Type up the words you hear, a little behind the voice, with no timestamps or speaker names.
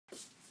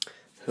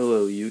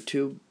Hello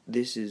YouTube,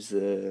 this is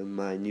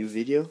my new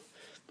video,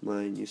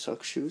 my new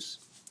sock shoes,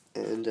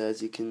 and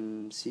as you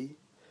can see, you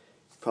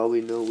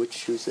probably know which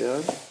shoes they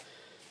are,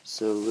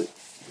 so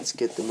let's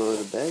get them out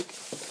of the bag,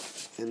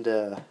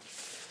 and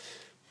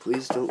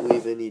please don't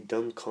leave any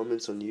dumb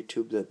comments on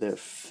YouTube that they're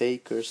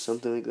fake or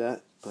something like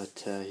that,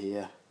 but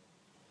yeah,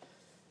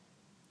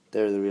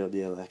 they're the real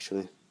deal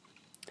actually.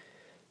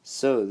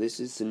 So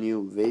this is the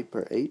new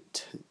Vapor VIII,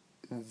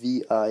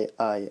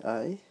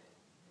 VIII,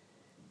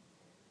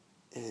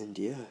 and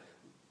yeah,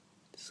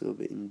 just a little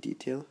bit in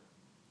detail.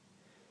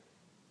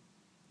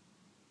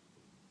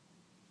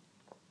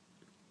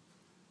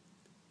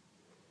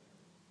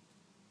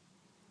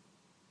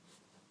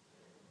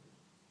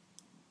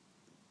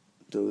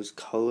 Those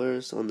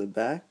colors on the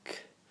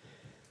back,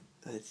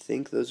 I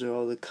think those are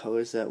all the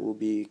colors that will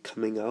be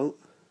coming out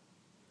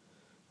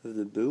of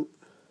the boot.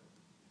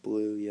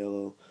 Blue,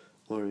 yellow,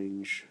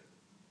 orange,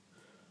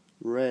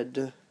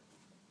 red,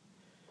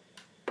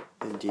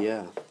 and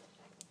yeah.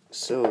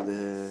 So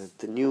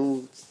the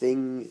new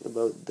thing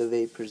about the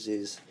Vapors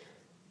is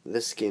the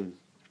skin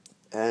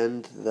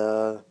and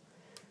the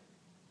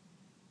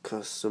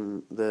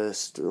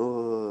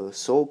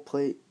sole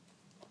plate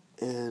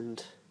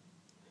and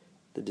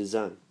the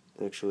design.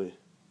 Actually,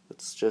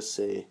 let's just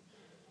say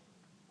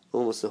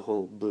almost the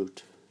whole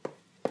boot.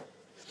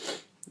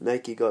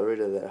 Nike got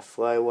rid of that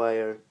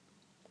flywire.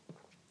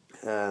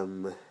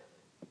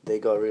 They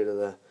got rid of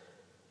the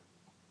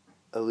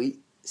Elite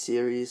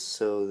series,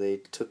 so they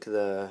took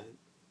the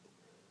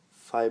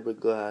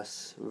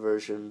fiberglass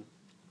version.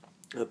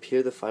 Up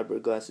here, the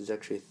fiberglass is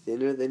actually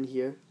thinner than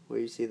here, where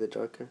you see the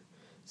darker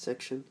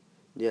section.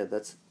 Yeah,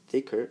 that's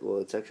thicker. Well,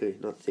 it's actually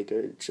not thicker,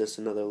 it's just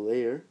another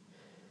layer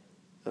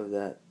of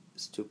that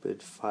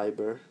stupid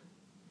fiber.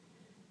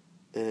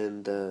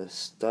 And the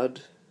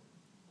stud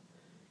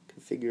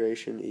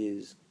configuration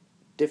is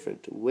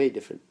different, way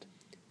different.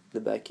 In the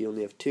back you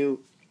only have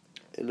two,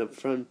 and up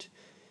front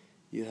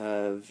you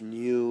have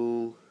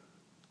new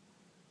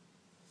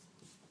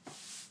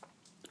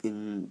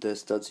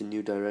studs in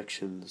new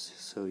directions.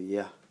 So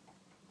yeah,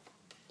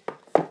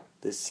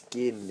 the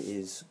skin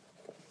is,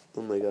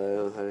 oh my god, I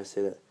don't know how to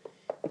say that.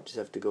 You just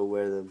have to go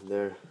wear them.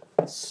 They're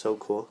so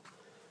cool.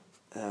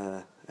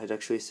 I'd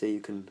actually say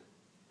you can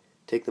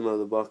take them out of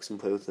the box and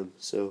play with them.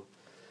 So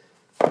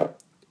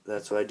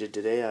that's what I did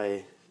today.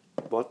 I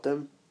bought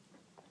them,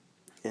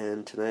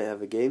 and tonight I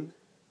have a game.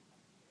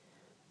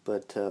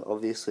 But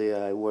obviously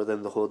I wore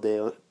them the whole day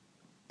out,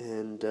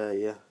 and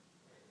yeah,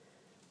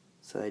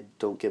 so I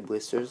don't get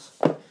blisters.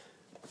 I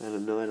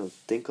don't know, I don't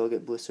think I'll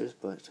get blisters,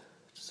 but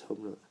just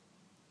hope not.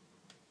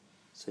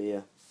 So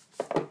yeah,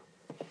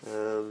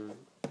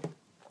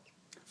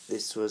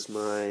 this was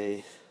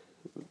my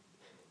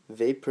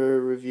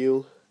Vapor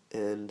review,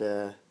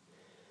 and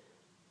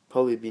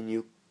probably be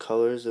new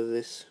colors of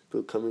this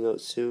boot coming out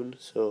soon,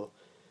 so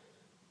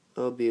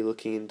I'll be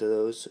looking into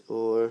those,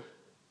 or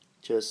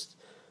just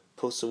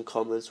post some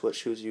comments what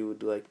shoes you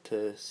would like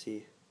to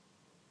see,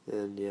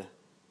 and yeah,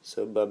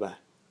 so bye bye.